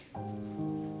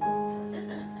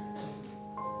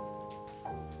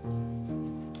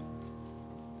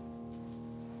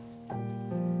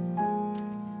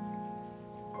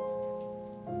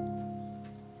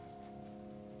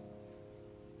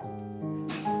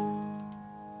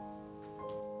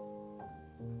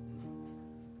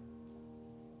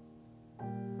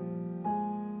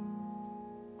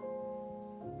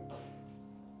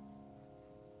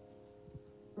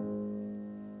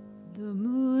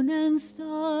and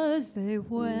stars they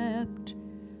wept.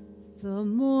 The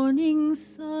morning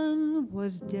sun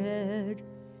was dead.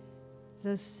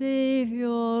 The Savior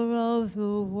of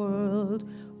the world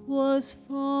was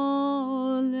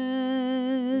fallen.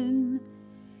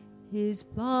 His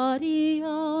body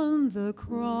on the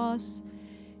cross,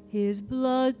 his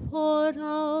blood poured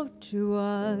out to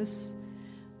us,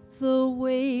 the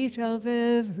weight of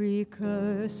every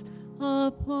curse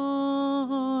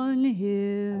upon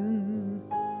him.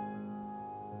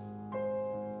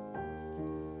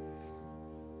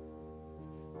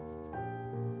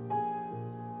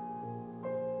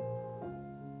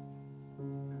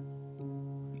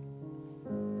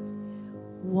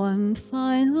 One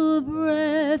final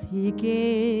breath he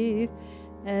gave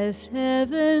as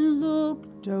heaven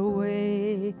looked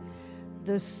away.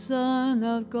 The Son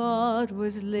of God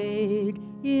was laid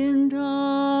in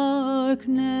darkness.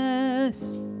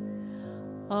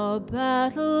 A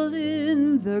battle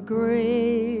in the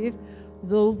grave,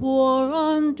 the war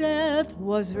on death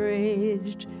was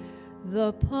raged.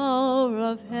 The power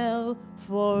of hell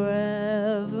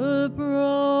forever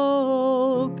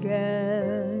broken.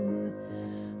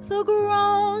 The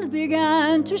ground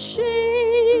began to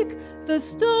shake, the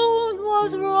stone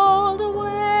was rolled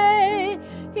away.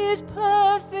 His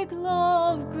perfect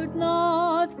love could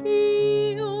not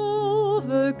be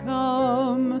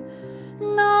overcome.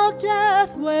 Now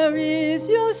death, where is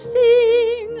your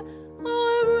sting?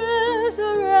 Our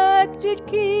resurrected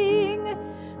King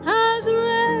has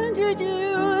rendered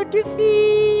you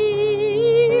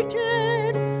defeated.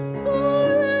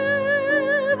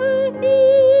 Forever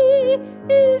he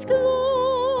is glorified.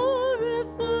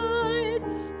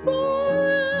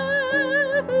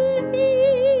 Forever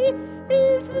he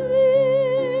is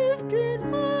lifted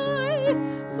high.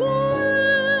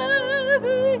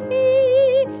 Forever he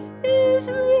is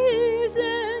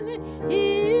risen. He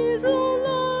is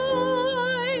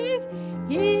alive.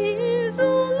 He is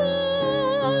alive.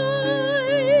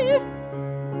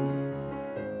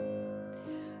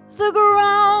 The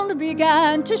ground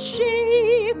began to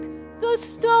shake. The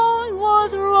stone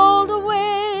was rolled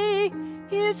away.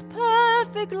 His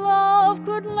perfect love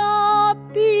could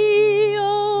not be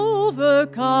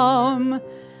overcome.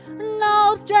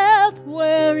 Now death,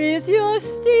 where is your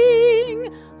sting?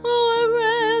 Our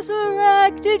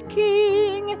resurrected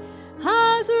King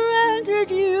has rendered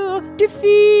you defeated.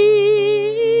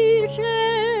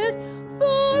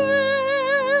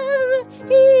 Forever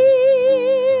he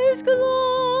is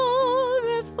glorified.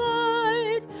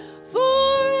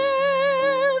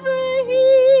 Forever he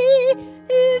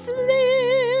is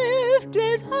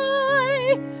lifted high.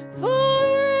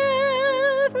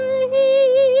 Forever he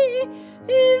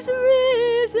is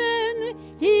risen.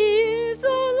 He is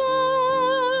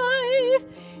alive.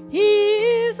 He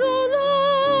is alive.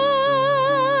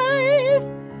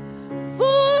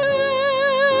 Forever.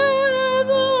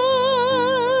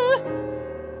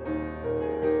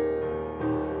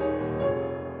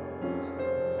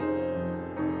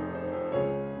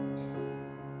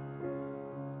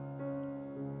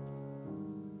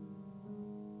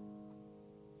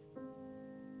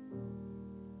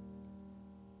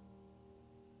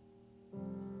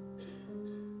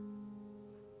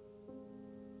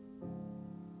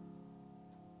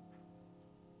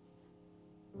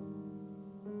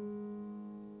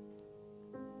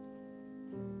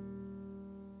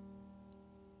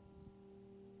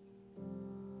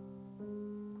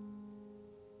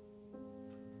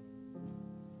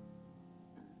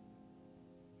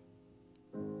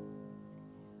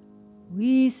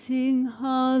 We sing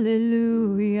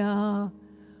hallelujah.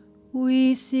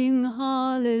 We sing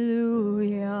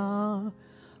hallelujah.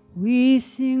 We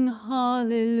sing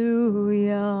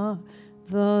hallelujah.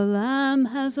 The Lamb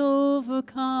has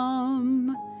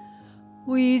overcome.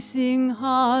 We sing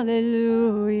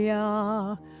hallelujah.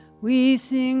 We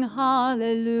sing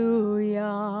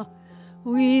hallelujah.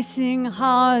 We sing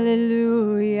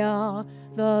hallelujah.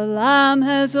 The Lamb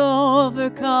has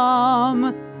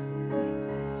overcome.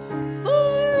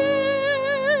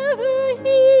 Forever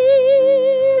he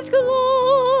is glorified.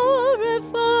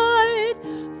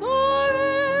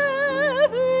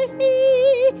 Forever he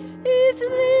is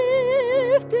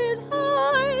lifted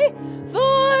high.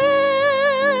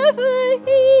 Forever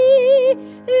he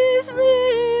is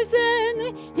risen.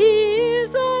 He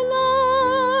is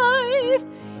alive.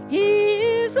 He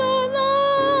is alive.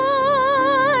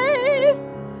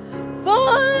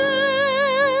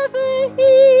 Forever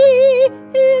he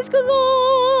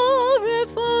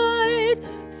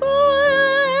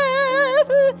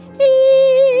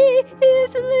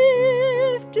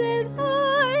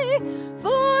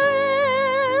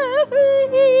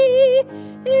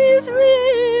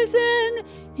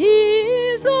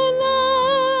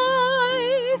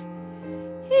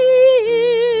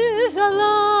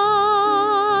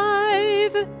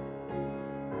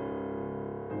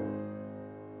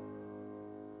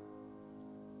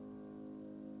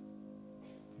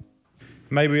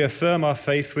May we affirm our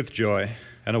faith with joy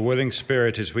and a willing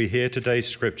spirit as we hear today's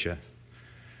scripture.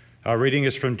 Our reading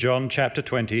is from John chapter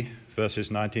 20,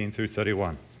 verses 19 through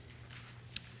 31.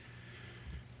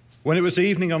 When it was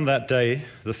evening on that day,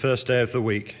 the first day of the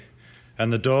week,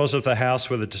 and the doors of the house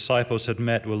where the disciples had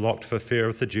met were locked for fear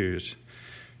of the Jews,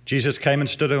 Jesus came and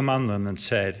stood among them and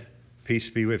said, "Peace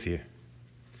be with you."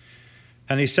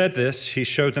 And he said this, he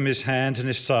showed them his hands and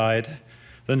his side.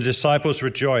 Then the disciples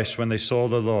rejoiced when they saw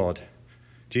the Lord.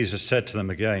 Jesus said to them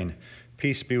again,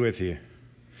 "Peace be with you.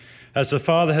 As the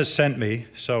Father has sent me,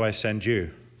 so I send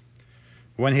you."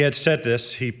 When he had said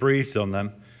this, he breathed on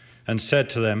them and said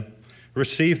to them,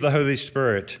 "Receive the Holy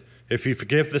Spirit. If you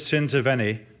forgive the sins of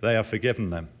any, they are forgiven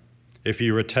them. If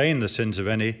you retain the sins of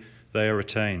any, they are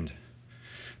retained."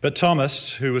 But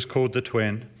Thomas, who was called the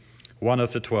twin, one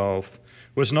of the 12,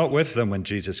 was not with them when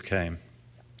Jesus came.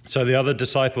 So the other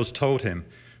disciples told him,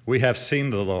 "We have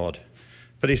seen the Lord."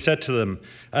 But he said to them,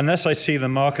 "Unless I see the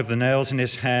mark of the nails in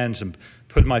his hands and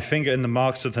put my finger in the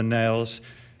marks of the nails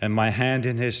and my hand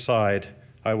in his side,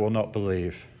 I will not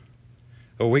believe."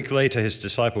 A week later, his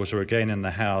disciples were again in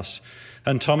the house,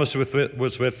 and Thomas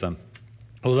was with them.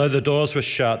 Although the doors were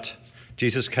shut,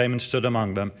 Jesus came and stood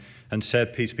among them and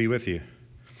said, "Peace be with you."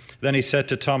 Then he said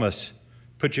to Thomas,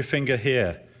 "Put your finger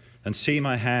here and see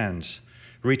my hands.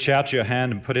 Reach out your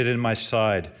hand and put it in my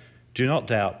side. Do not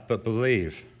doubt, but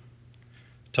believe."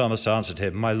 Thomas answered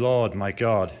him, "My Lord, my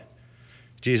God."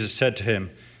 Jesus said to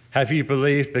him, "Have you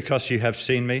believed because you have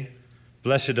seen me?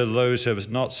 Blessed are those who have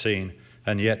not seen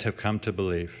and yet have come to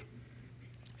believe."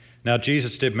 Now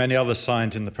Jesus did many other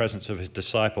signs in the presence of his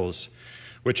disciples,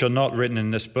 which are not written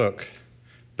in this book.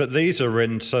 But these are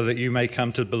written so that you may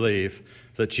come to believe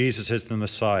that Jesus is the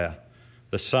Messiah,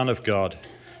 the Son of God,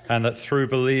 and that through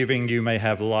believing you may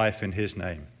have life in his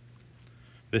name.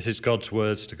 This is God's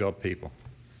words to God's people.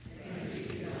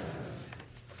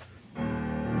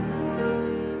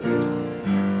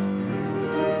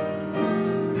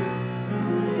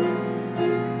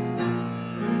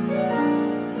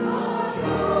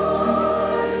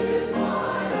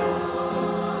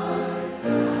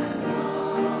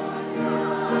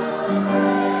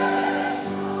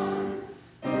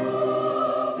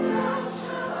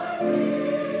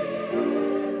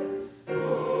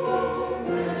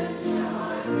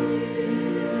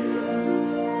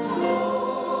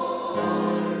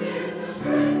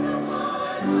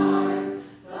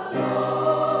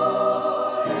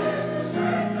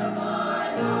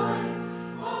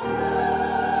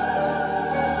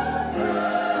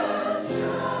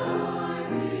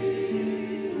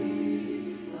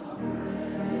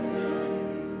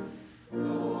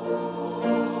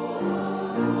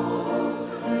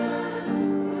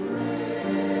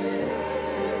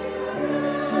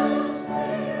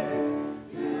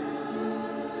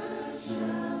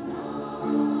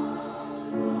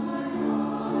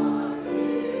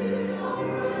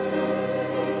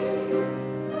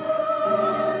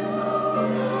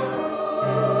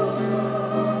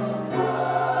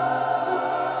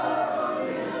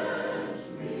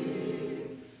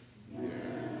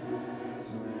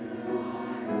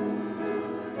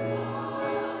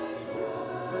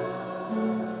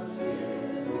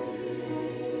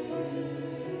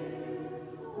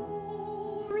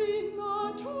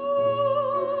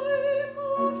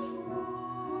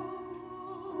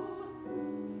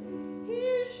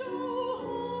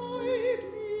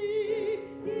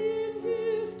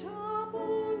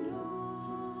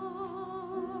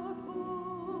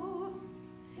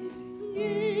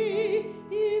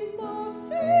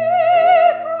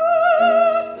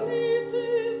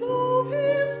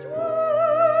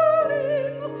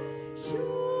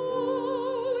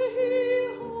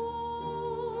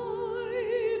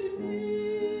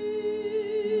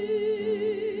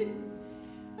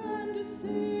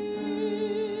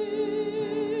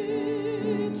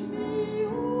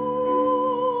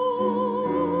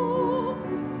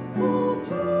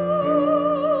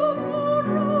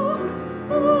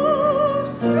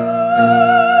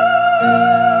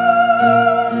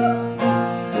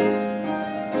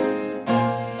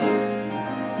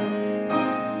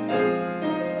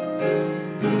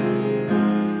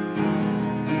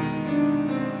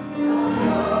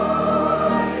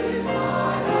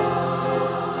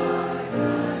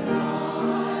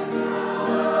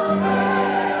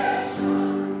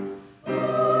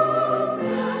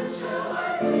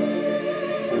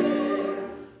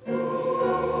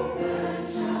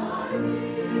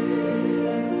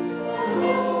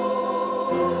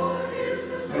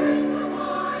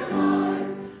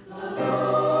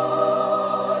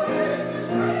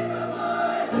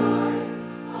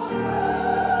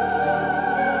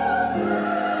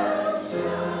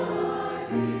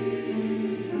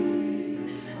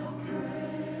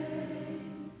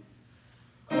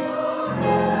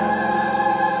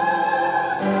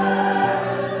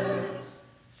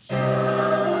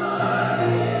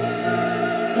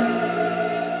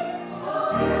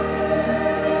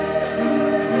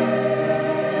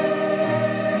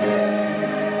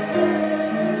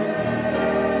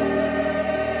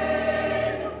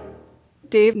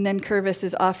 Dave Nenkervis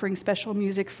is offering special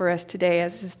music for us today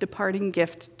as his departing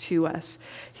gift to us.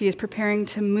 He is preparing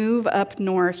to move up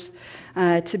north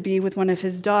to be with one of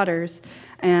his daughters.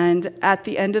 And at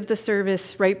the end of the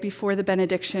service, right before the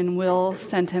benediction, we'll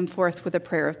send him forth with a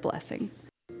prayer of blessing.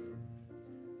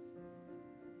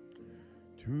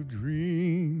 To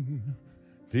dream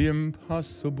the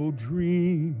impossible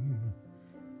dream,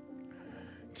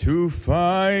 to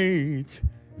fight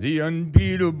the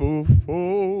unbeatable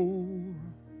foe,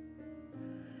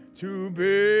 to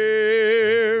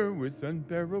bear with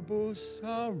unbearable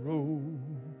sorrow,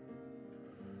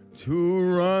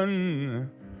 to run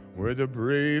where the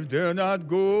brave dare not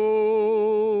go,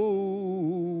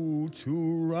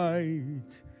 to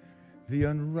right the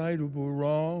unrightable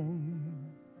wrong,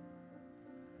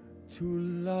 to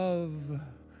love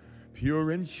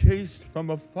pure and chaste from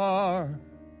afar,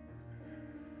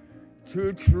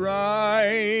 to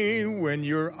try when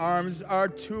your arms are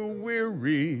too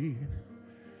weary,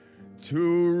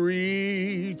 to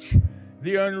reach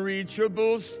the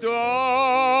unreachable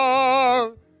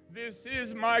star. This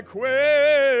is my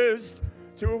quest,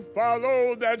 to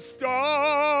follow that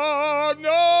star,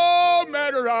 no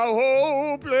matter how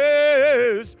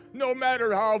hopeless, no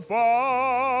matter how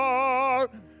far,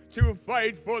 to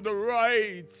fight for the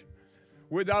right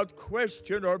without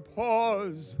question or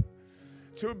pause,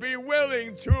 to be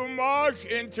willing to march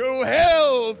into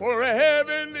hell for a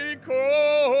heavenly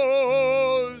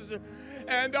cause.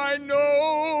 And I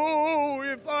know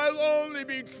if I'll only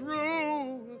be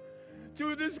true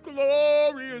to this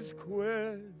glorious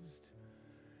quest,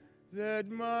 that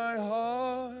my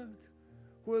heart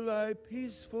will lie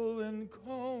peaceful and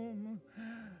calm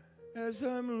as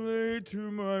I'm laid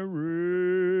to my rest.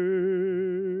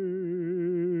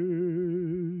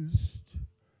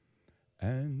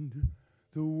 And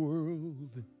the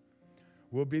world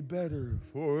will be better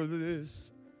for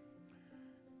this,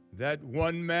 that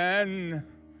one man,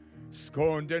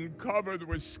 scorned and covered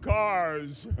with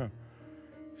scars,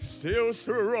 still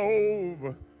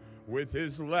strove with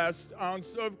his last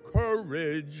ounce of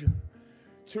courage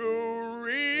to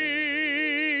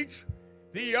reach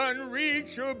the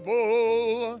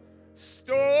unreachable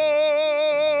star.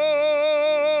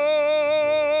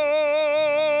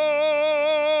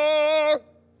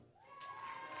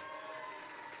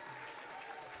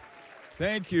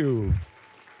 Thank you.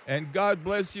 And God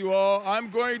bless you all. I'm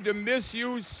going to miss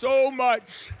you so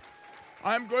much.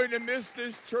 I'm going to miss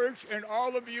this church and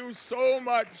all of you so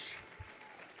much.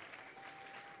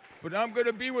 But I'm going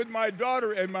to be with my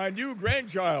daughter and my new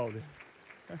grandchild.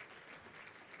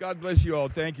 God bless you all.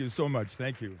 Thank you so much.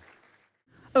 Thank you.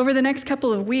 Over the next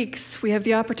couple of weeks, we have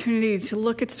the opportunity to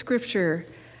look at Scripture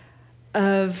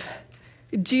of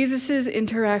Jesus'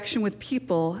 interaction with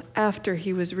people after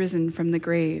he was risen from the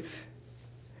grave.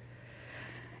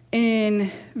 In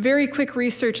very quick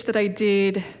research that I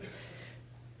did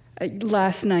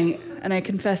last night, and I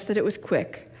confess that it was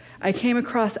quick, I came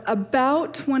across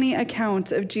about 20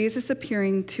 accounts of Jesus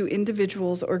appearing to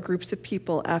individuals or groups of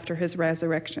people after his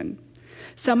resurrection.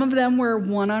 Some of them were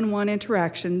one-on-one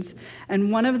interactions,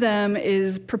 and one of them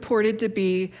is purported to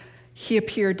be he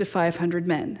appeared to 500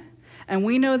 men. And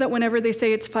we know that whenever they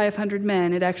say it's 500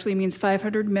 men, it actually means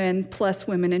 500 men plus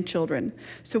women and children.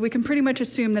 So we can pretty much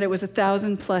assume that it was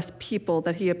 1,000 plus people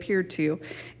that he appeared to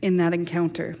in that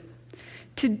encounter.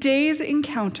 Today's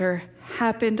encounter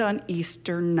happened on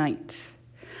Easter night.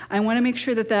 I want to make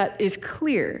sure that that is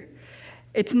clear.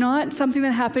 It's not something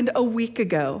that happened a week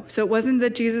ago. So it wasn't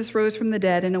that Jesus rose from the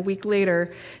dead and a week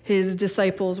later his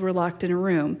disciples were locked in a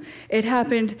room. It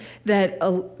happened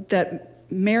that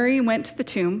Mary went to the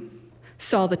tomb,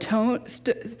 saw the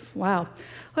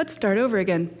let's start over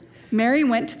again. Mary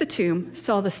went to the tomb,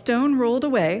 saw the stone rolled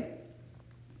away,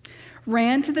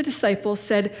 ran to the disciples,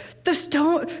 said,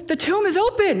 the tomb is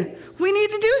open. We need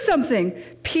to do something.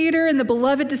 Peter and the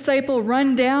beloved disciple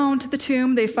run down to the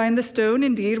tomb. They find the stone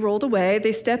indeed rolled away.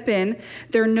 They step in.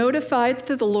 They're notified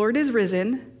that the Lord is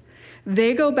risen.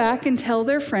 They go back and tell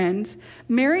their friends.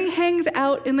 Mary hangs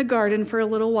out in the garden for a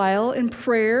little while in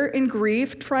prayer, in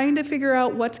grief, trying to figure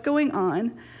out what's going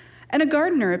on. And a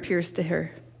gardener appears to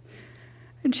her.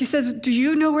 And she says, do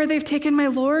you know where they've taken my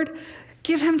Lord?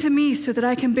 Give him to me so that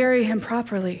I can bury him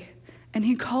properly. And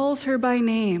he calls her by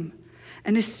name.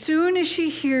 And as soon as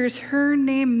she hears her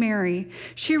name, Mary,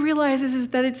 she realizes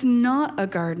that it's not a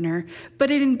gardener, but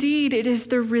it is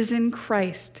the risen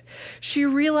Christ. She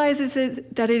realizes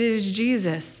that it is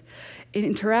Jesus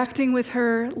interacting with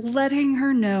her, letting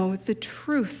her know the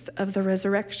truth of the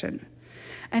resurrection.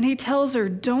 And he tells her,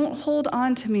 don't hold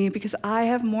on to me because I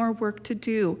have more work to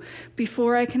do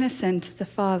before I can ascend to the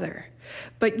Father.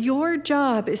 but your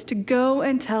job is to go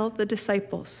and tell the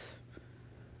disciples.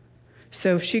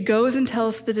 So she goes and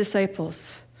tells the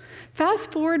disciples.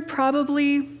 Fast forward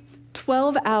probably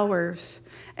 12 hours,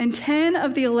 and 10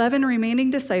 of the 11 remaining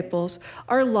disciples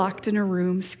are locked in a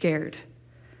room scared.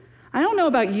 I don't know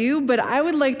about you, but I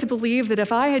would like to believe that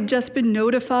if I had just been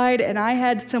notified and I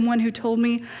had someone who told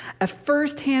me a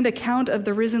firsthand account of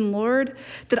the risen Lord,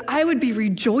 that I would be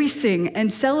rejoicing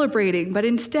and celebrating. But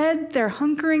instead, they're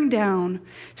hunkering down,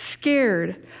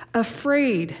 scared,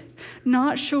 afraid,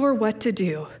 not sure what to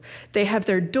do. They have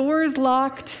their doors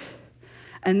locked,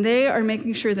 and they are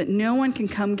making sure that no one can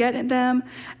come get them,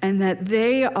 and that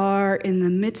they are in the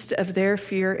midst of their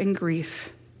fear and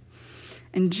grief.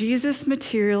 And Jesus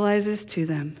materializes to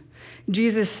them.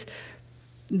 Jesus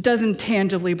doesn't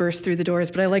tangibly burst through the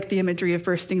doors, but I like the imagery of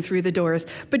bursting through the doors.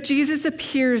 But Jesus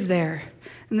appears there,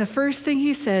 and the first thing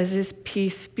he says is,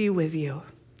 "Peace be with you."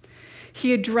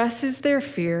 He addresses their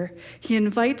fear. He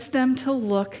invites them to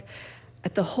look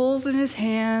at the holes in his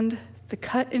hand, the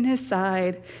cut in his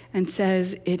side, and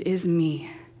says, "It is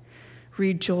me.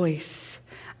 Rejoice.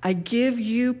 I give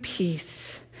you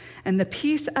peace. And the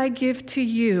peace I give to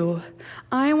you,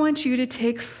 I want you to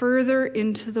take further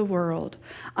into the world.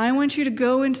 I want you to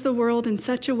go into the world in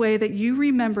such a way that you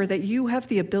remember that you have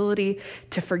the ability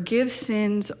to forgive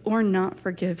sins or not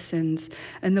forgive sins,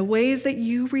 and the ways that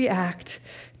you react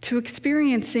to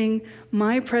experiencing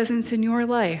my presence in your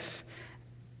life,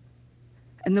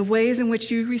 and the ways in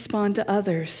which you respond to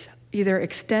others either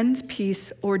extends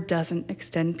peace or doesn't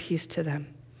extend peace to them."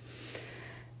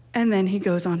 And then he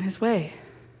goes on his way.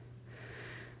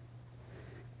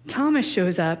 Thomas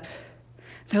shows up.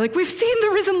 They're like, "We've seen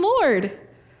the risen Lord."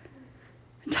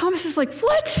 And Thomas is like,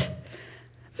 "What?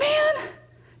 Man,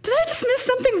 did I just miss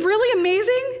something really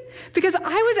amazing? Because I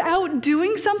was out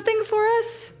doing something for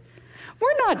us?"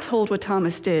 We're not told what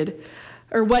Thomas did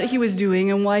or what he was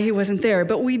doing and why he wasn't there,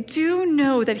 but we do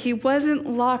know that he wasn't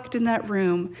locked in that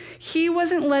room. He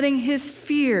wasn't letting his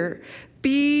fear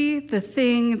be the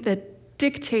thing that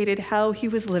dictated how he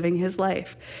was living his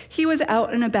life. He was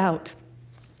out and about.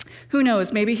 Who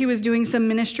knows? Maybe he was doing some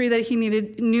ministry that he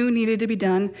knew needed to be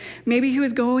done. Maybe he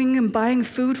was going and buying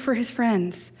food for his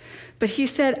friends. But he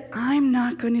said, "I'm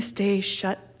not going to stay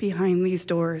shut behind these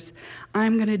doors.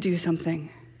 I'm going to do something."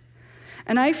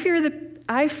 And I feel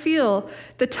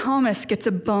that Thomas gets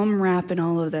a bum rap in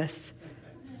all of this.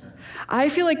 I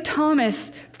feel like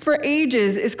Thomas, for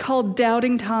ages, is called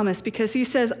Doubting Thomas because he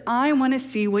says, "I want to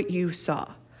see what you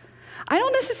saw." I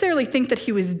don't necessarily think that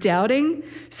he was doubting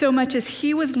so much as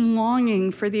he was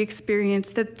longing for the experience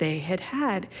that they had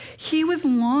had. He was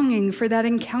longing for that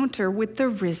encounter with the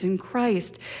risen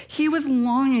Christ. He was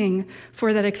longing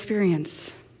for that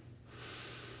experience.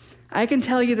 I can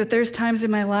tell you that there's times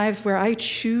in my lives where I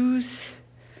choose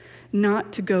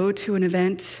not to go to an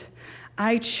event.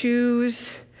 I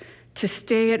choose to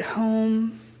stay at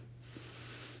home.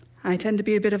 I tend to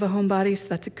be a bit of a homebody, so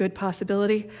that's a good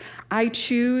possibility. I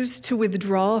choose to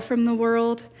withdraw from the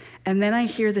world, and then I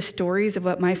hear the stories of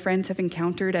what my friends have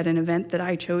encountered at an event that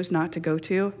I chose not to go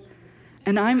to,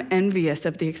 and I'm envious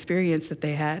of the experience that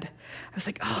they had. I was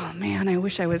like, "Oh man, I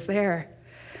wish I was there."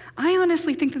 I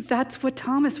honestly think that that's what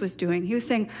Thomas was doing. He was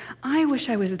saying, "I wish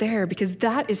I was there because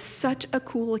that is such a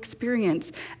cool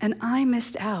experience, and I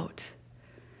missed out."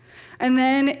 And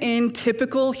then in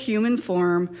typical human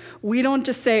form, we don't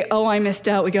just say, "Oh, I missed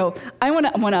out." We go, "I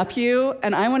want to one-up you,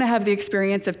 and I want to have the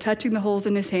experience of touching the holes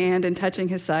in his hand and touching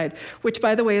his side," which,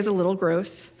 by the way, is a little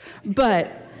gross.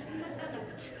 But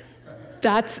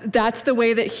that's the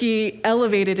way that he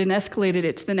elevated and escalated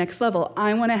it to the next level.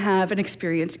 I want to have an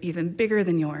experience even bigger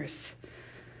than yours.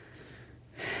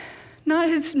 Not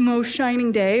his most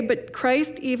shining day, but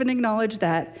Christ even acknowledged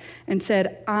that and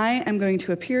said, "I am going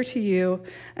to appear to you,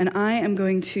 and I am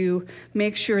going to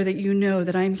make sure that you know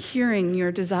that I'm hearing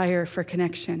your desire for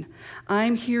connection.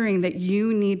 I'm hearing that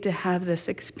you need to have this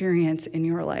experience in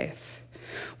your life."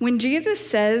 When Jesus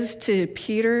says to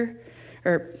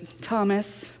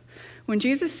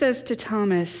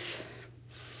Thomas,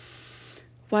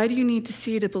 "Why do you need to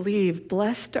see to believe?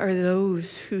 Blessed are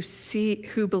those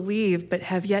who believe but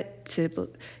have yet to."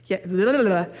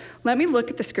 Let me look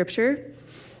at the scripture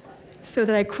so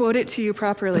that I quote it to you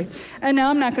properly. And now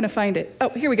I'm not going to find it. Oh,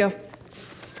 here we go.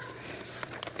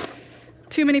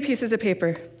 Too many pieces of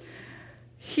paper.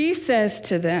 He says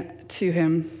to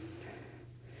him,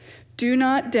 "Do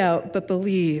not doubt, but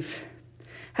believe.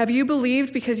 Have you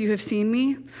believed because you have seen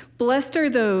me? Blessed are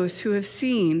those who have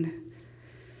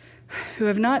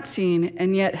not seen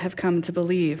and yet have come to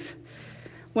believe."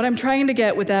 What I'm trying to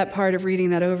get with that part of reading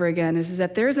that over again is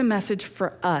that there's a message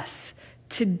for us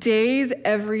today's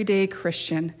everyday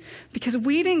Christian, because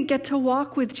we didn't get to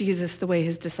walk with Jesus the way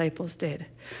his disciples did.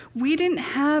 We didn't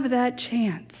have that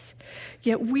chance.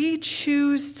 Yet we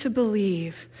choose to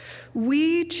believe.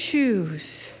 We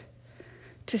choose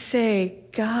to say,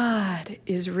 God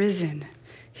is risen.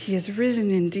 He is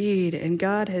risen indeed, and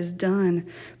God has done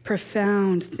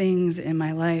profound things in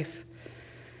my life.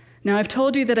 Now, I've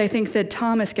told you that I think that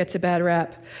Thomas gets a bad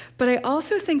rap, but I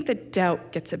also think that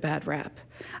doubt gets a bad rap.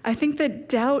 I think that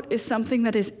doubt is something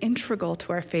that is integral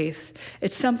to our faith.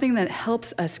 It's something that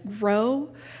helps us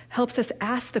grow, helps us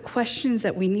ask the questions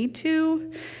that we need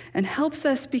to, and helps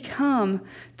us become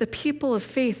the people of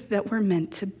faith that we're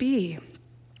meant to be.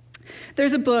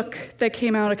 There's a book that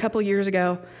came out a couple years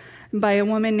ago by a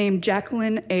woman named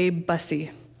Jacqueline A.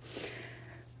 Bussey,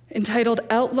 entitled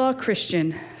Outlaw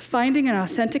Christian: Finding an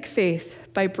Authentic Faith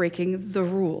by Breaking the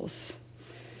Rules.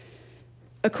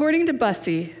 According to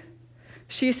Bussey,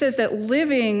 she says that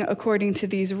living according to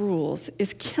these rules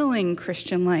is killing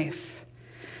Christian life.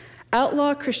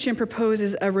 Outlaw Christian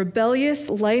proposes a rebellious,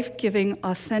 life-giving,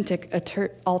 authentic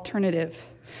alternative.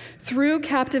 Through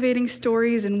captivating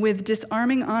stories and with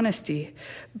disarming honesty,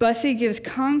 Bussey gives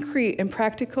concrete and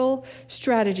practical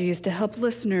strategies to help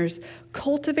listeners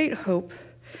cultivate hope,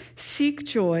 seek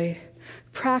joy,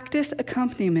 practice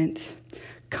accompaniment,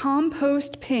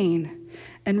 compost pain,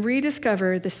 and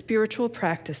rediscover the spiritual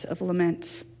practice of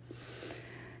lament.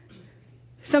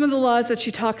 Some of the laws that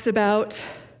she talks about,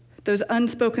 those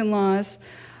unspoken laws,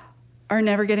 are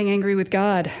never getting angry with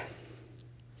God,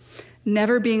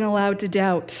 never being allowed to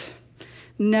doubt,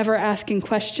 never asking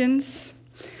questions,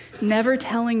 never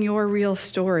telling your real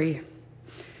story,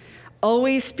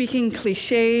 always speaking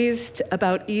cliches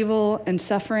about evil and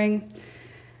suffering,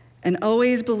 and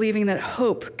always believing that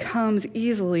hope comes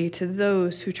easily to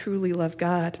those who truly love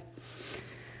God.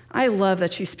 I love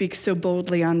that she speaks so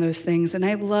boldly on those things, and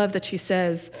I love that she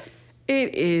says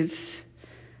it is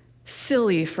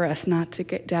silly for us not to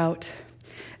get doubt.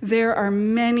 There are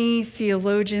many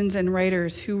theologians and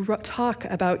writers who talk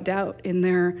about doubt in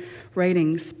their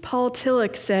writings. Paul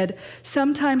Tillich said,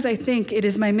 "Sometimes I think it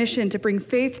is my mission to bring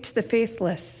faith to the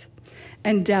faithless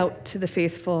and doubt to the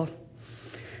faithful."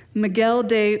 Miguel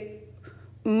de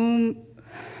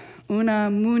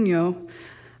Unamuno,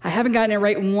 I haven't gotten it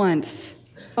right once,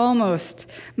 almost.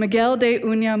 Miguel de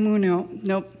Unamuno,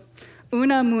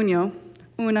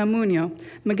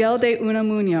 Miguel de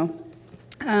Unamuno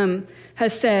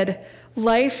has said,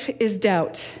 "Life is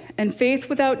doubt, and faith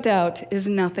without doubt is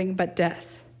nothing but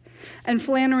death." And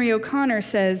Flannery O'Connor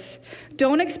says,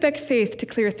 "Don't expect faith to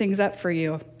clear things up for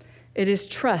you. It is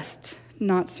trust,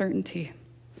 not certainty."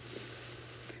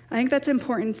 I think that's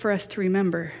important for us to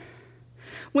remember.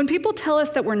 When people tell us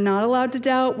that we're not allowed to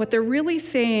doubt, what they're really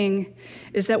saying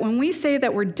is that when we say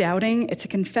that we're doubting, it's a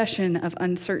confession of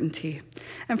uncertainty.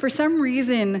 And for some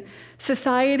reason,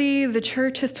 society, the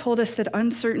church has told us that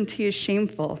uncertainty is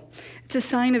shameful. It's a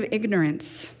sign of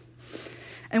ignorance.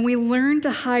 And we learn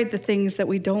to hide the things that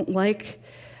we don't like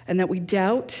and that we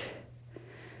doubt.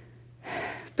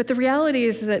 But the reality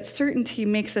is that certainty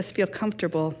makes us feel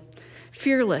comfortable,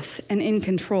 fearless, and in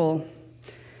control.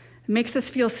 It makes us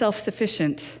feel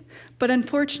self-sufficient. But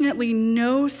unfortunately,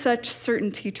 no such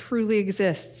certainty truly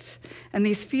exists, and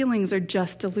these feelings are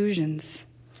just delusions.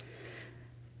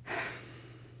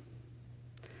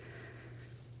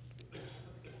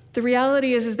 The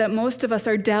reality is that most of us,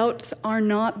 our doubts are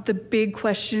not the big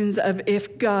questions of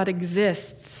if God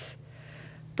exists,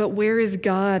 but where is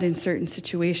God in certain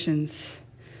situations?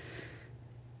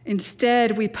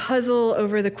 Instead, we puzzle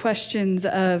over the questions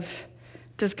of,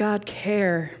 does God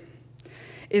care?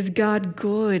 Is God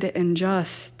good and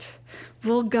just?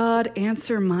 Will God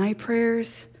answer my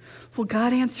prayers? Will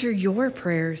God answer your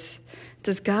prayers?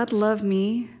 Does God love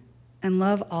me and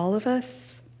love all of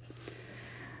us?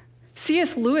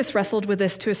 C.S. Lewis wrestled with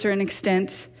this to a certain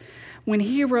extent when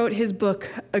he wrote his book,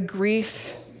 A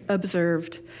Grief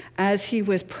Observed, as he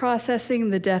was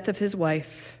processing the death of his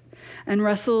wife, and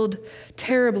wrestled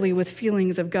terribly with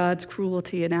feelings of God's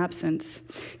cruelty and absence.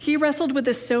 He wrestled with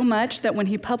this so much that when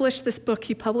he published this book,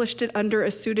 he published it under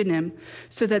a pseudonym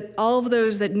so that all of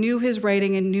those that knew his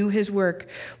writing and knew his work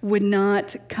would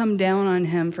not come down on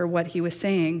him for what he was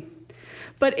saying.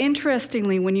 But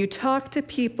interestingly, when you talk to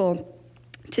people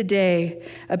today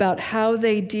about how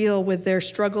they deal with their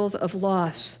struggles of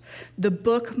loss, the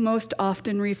book most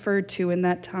often referred to in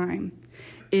that time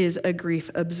is A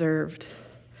Grief Observed.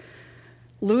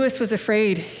 Lewis was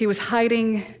afraid. He was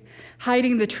hiding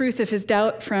the truth of his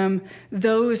doubt from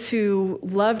those who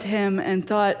loved him and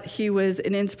thought he was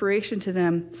an inspiration to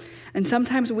them. And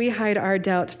sometimes we hide our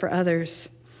doubts for others.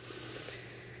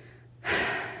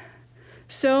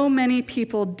 So many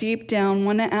people deep down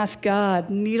want to ask God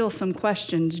needlesome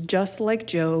questions, just like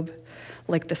Job,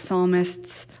 like the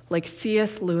psalmists, like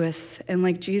C.S. Lewis, and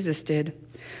like Jesus did.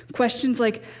 Questions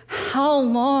like, how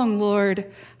long,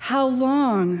 Lord? How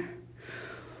long?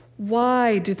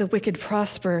 Why do the wicked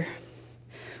prosper?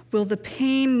 Will the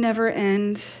pain never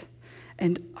end?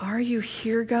 And are you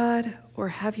here, God, or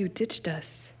have you ditched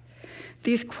us?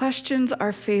 These questions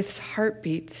are faith's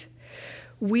heartbeat.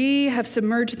 We have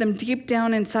submerged them deep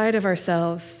down inside of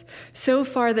ourselves, so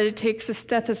far that it takes a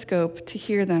stethoscope to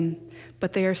hear them,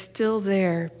 but they are still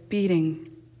there, beating.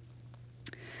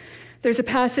 There's a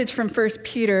passage from 1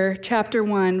 Peter chapter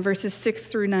 1, verses 6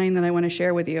 through 9 that I want to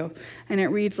share with you, and it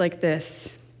reads like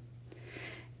this.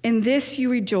 In this you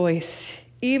rejoice,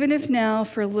 even if now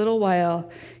for a little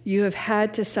while you have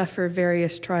had to suffer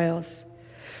various trials,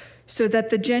 so that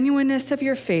the genuineness of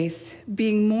your faith,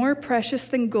 being more precious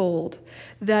than gold,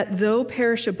 that though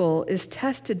perishable is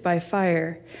tested by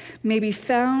fire, may be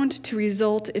found to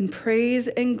result in praise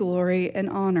and glory and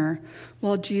honor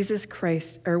when Jesus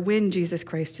Christ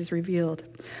is revealed.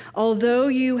 Although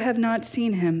you have not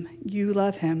seen him, you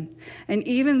love him. And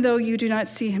even though you do not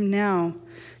see him now,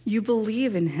 you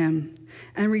believe in him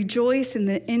and rejoice in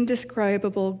the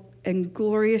indescribable and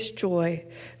glorious joy,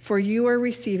 for you are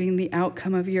receiving the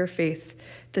outcome of your faith,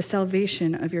 the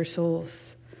salvation of your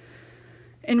souls.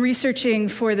 In researching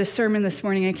for this sermon this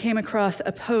morning, I came across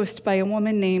a post by a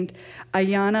woman named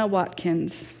Ayanna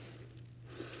Watkins.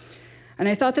 And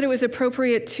I thought that it was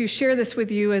appropriate to share this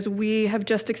with you as we have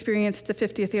just experienced the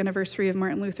 50th anniversary of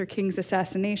Martin Luther King's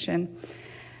assassination.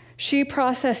 She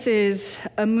processes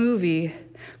a movie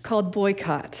called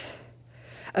Boycott,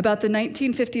 about the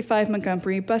 1955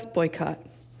 Montgomery bus boycott.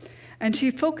 And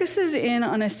she focuses in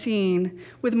on a scene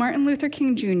with Martin Luther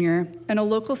King Jr. and a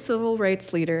local civil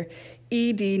rights leader,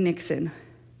 E.D. Nixon,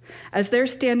 as they're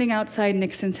standing outside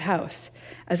Nixon's house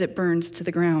as it burns to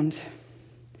the ground.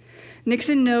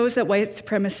 Nixon knows that white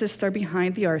supremacists are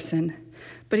behind the arson,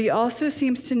 but he also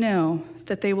seems to know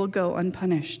that they will go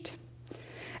unpunished.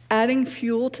 Adding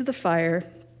fuel to the fire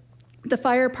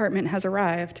department has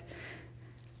arrived,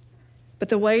 but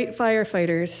the white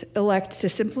firefighters elect to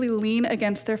simply lean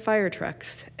against their fire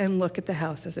trucks and look at the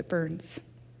house as it burns.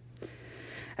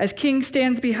 As King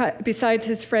stands beside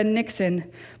his friend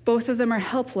Nixon, both of them are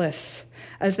helpless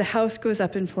as the house goes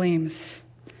up in flames.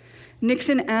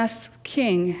 Nixon asks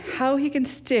King how he can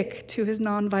stick to his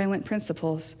nonviolent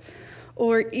principles,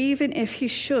 or even if he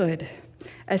should,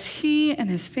 as he and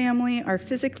his family are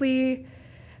physically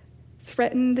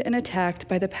threatened and attacked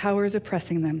by the powers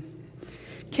oppressing them.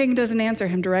 King doesn't answer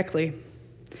him directly.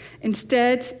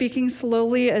 Instead, speaking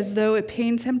slowly as though it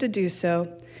pains him to do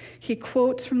so, he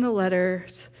quotes from the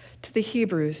letters to the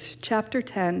Hebrews, chapter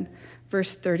 10,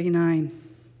 verse 39.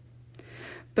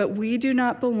 But we do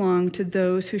not belong to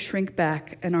those who shrink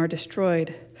back and are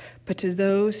destroyed, but to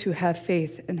those who have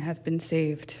faith and have been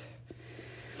saved.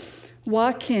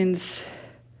 Watkins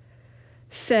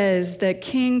says that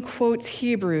King quotes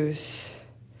Hebrews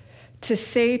to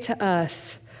say to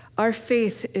us, our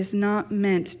faith is not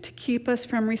meant to keep us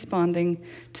from responding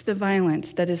to the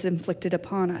violence that is inflicted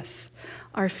upon us.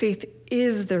 Our faith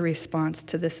is the response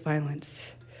to this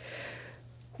violence.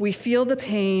 We feel the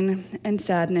pain and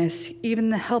sadness,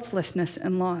 even the helplessness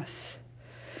and loss.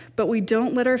 But we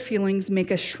don't let our feelings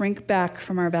make us shrink back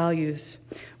from our values.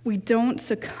 We don't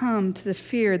succumb to the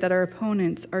fear that our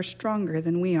opponents are stronger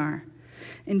than we are.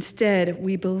 Instead,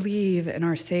 we believe and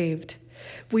are saved.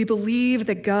 We believe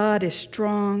that God is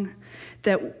strong,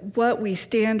 that what we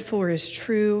stand for is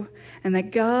true, and that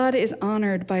God is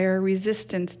honored by our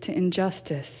resistance to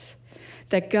injustice,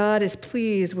 that God is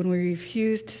pleased when we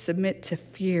refuse to submit to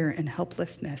fear and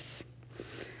helplessness.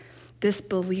 This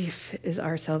belief is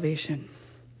our salvation.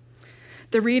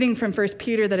 The reading from 1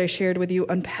 Peter that I shared with you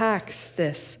unpacks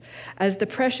this as the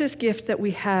precious gift that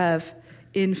we have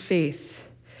in faith.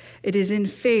 It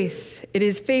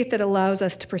is faith that allows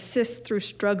us to persist through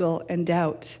struggle and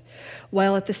doubt,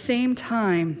 while at the same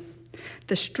time,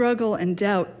 the struggle and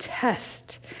doubt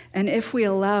test, and if we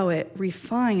allow it,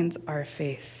 refines our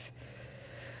faith,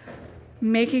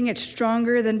 making it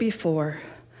stronger than before.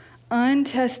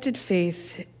 Untested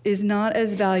faith is not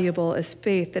as valuable as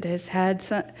faith that has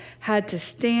had to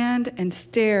stand and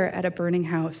stare at a burning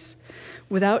house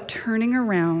without turning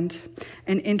around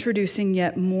and introducing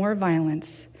yet more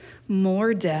violence,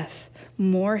 more death,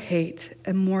 more hate,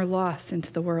 and more loss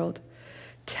into the world.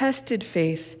 Tested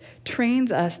faith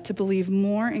trains us to believe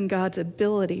more in God's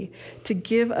ability to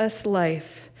give us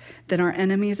life than our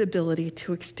enemy's ability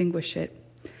to extinguish it.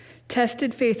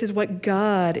 Tested faith is what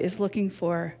God is looking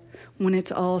for when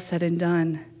it's all said and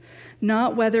done.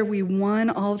 not whether we won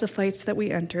all the fights that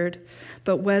we entered,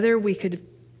 but whether we could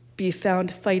be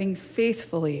found fighting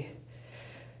faithfully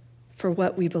for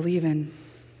what we believe in.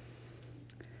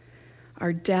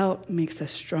 Our doubt makes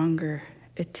us stronger.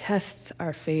 It tests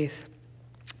our faith.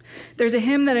 There's a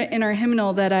hymn in our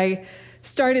hymnal that I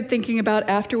started thinking about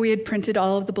after we had printed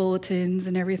all of the bulletins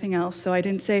and everything else, so I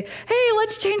didn't say, hey,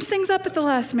 let's change things up at the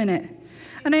last minute.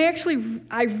 And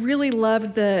I really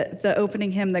loved the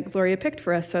opening hymn that Gloria picked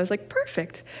for us, so I was like,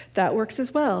 perfect, that works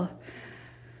as well.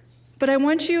 But I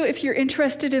want you, if you're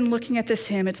interested in looking at this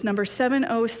hymn, it's number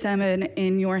 707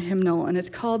 in your hymnal, and it's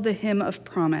called the Hymn of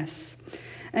Promise.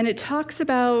 And it talks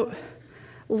about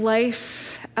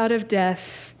life out of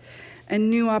death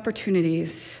and new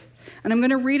opportunities. And I'm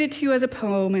going to read it to you as a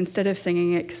poem instead of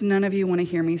singing it, because none of you want to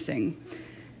hear me sing.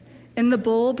 In the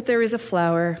bulb there is a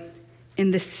flower, in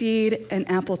the seed an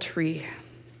apple tree.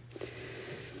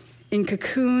 In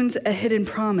cocoons a hidden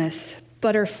promise,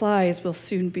 butterflies will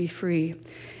soon be free.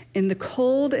 In the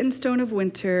cold and stone of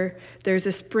winter, there's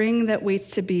a spring that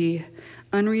waits to be,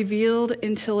 unrevealed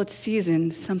until its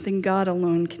season, something God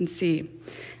alone can see.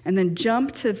 And then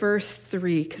jump to verse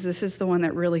 3, because this is the one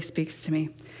that really speaks to me.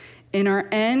 In our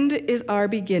end is our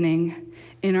beginning,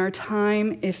 in our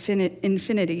time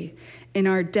infinity, in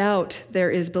our doubt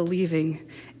there is believing,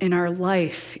 in our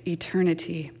life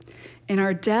eternity, in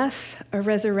our death a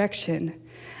resurrection,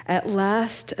 at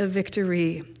last a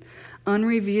victory,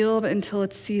 unrevealed until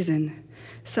its season,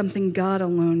 something God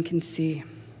alone can see.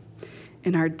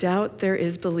 In our doubt there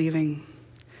is believing.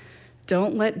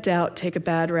 Don't let doubt take a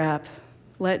bad rap.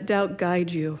 Let doubt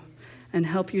guide you and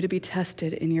help you to be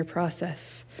tested in your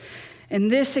process. In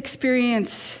this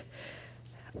experience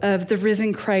of the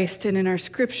risen Christ and in our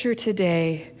scripture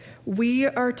today, we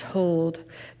are told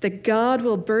that God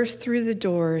will burst through the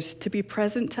doors to be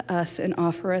present to us and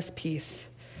offer us peace.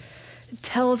 It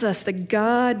tells us that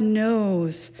God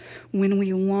knows when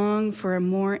we long for a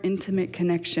more intimate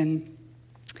connection.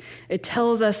 It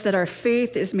tells us that our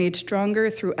faith is made stronger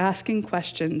through asking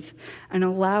questions and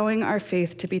allowing our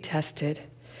faith to be tested.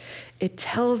 It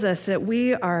tells us that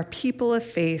we are people of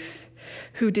faith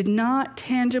who did not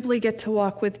tangibly get to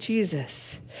walk with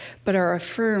Jesus, but are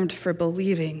affirmed for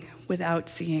believing without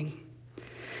seeing.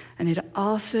 And it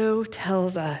also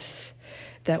tells us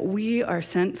that we are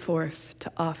sent forth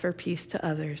to offer peace to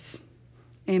others.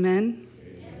 Amen.